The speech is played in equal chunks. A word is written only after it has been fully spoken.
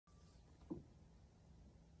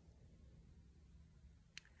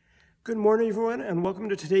Good morning, everyone, and welcome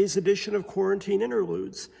to today's edition of Quarantine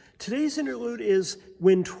Interludes. Today's interlude is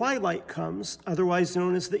When Twilight Comes, otherwise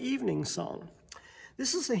known as the Evening Song.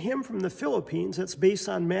 This is a hymn from the Philippines that's based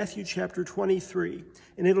on Matthew chapter 23,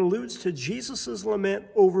 and it alludes to Jesus' lament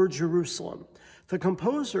over Jerusalem. The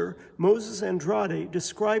composer, Moses Andrade,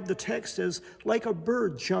 described the text as like a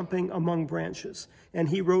bird jumping among branches, and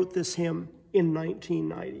he wrote this hymn in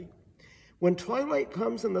 1990. When twilight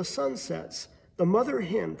comes and the sun sets, the mother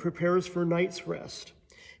hen prepares for night's rest.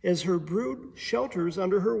 As her brood shelters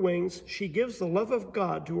under her wings, she gives the love of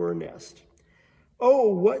God to her nest. Oh,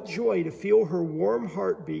 what joy to feel her warm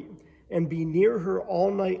heartbeat and be near her all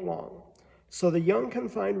night long, so the young can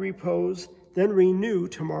find repose, then renew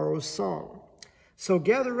tomorrow's song. So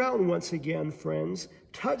gather round once again, friends,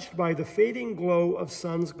 touched by the fading glow of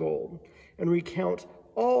sun's gold, and recount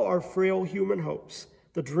all our frail human hopes,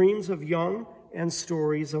 the dreams of young and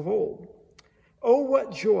stories of old. Oh,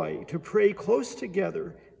 what joy to pray close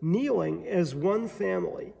together, kneeling as one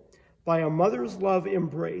family, by a mother's love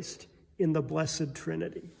embraced in the Blessed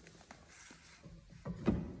Trinity.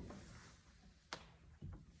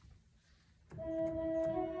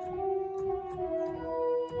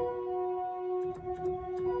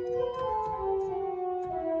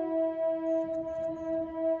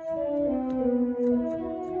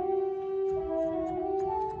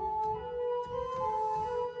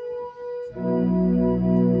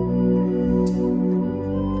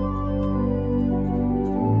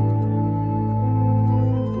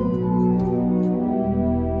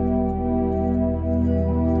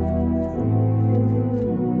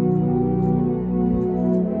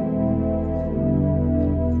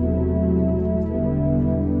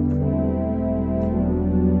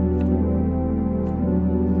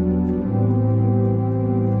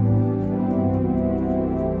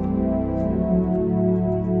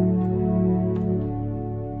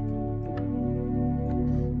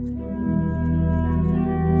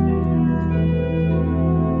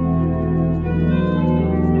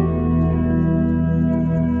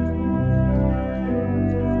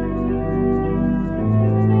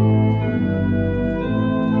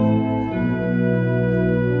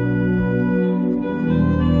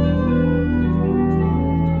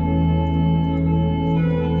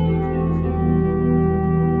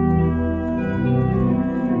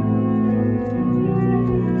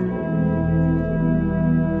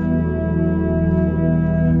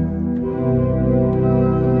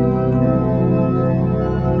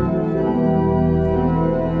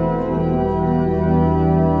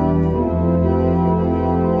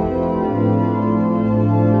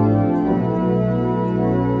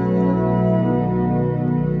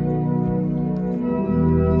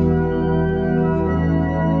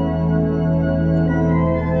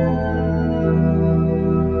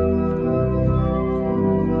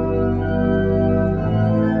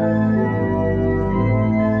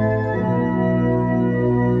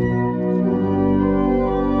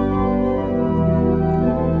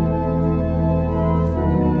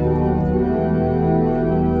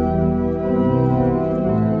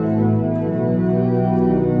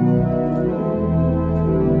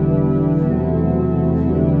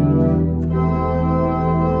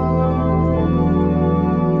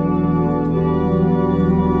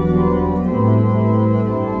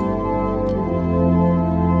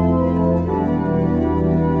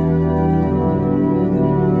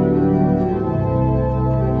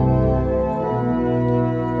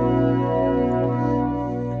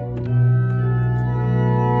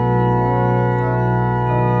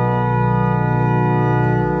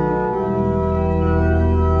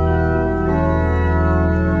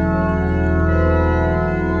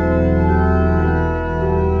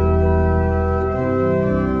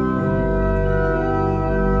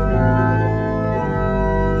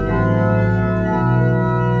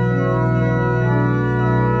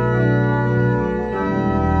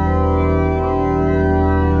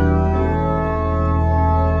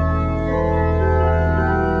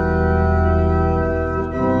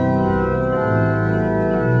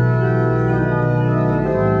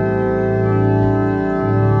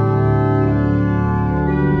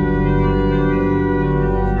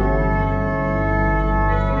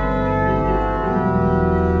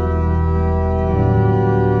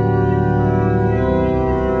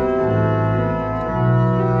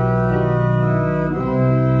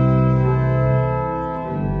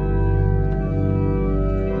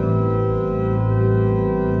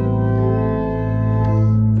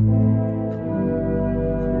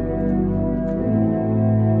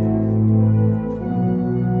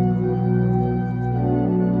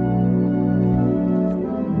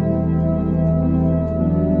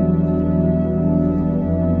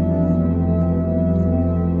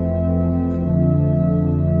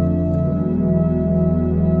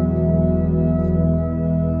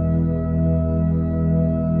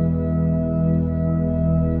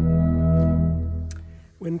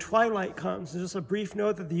 Twilight Comes. And just a brief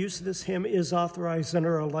note that the use of this hymn is authorized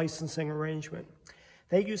under a licensing arrangement.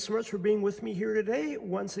 Thank you so much for being with me here today.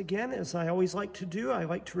 Once again, as I always like to do, I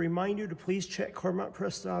like to remind you to please check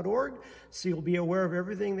Claremont.Press.org so you'll be aware of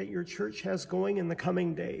everything that your church has going in the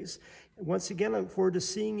coming days. And once again, I look forward to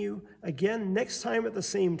seeing you again next time at the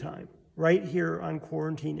same time, right here on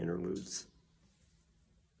Quarantine Interludes.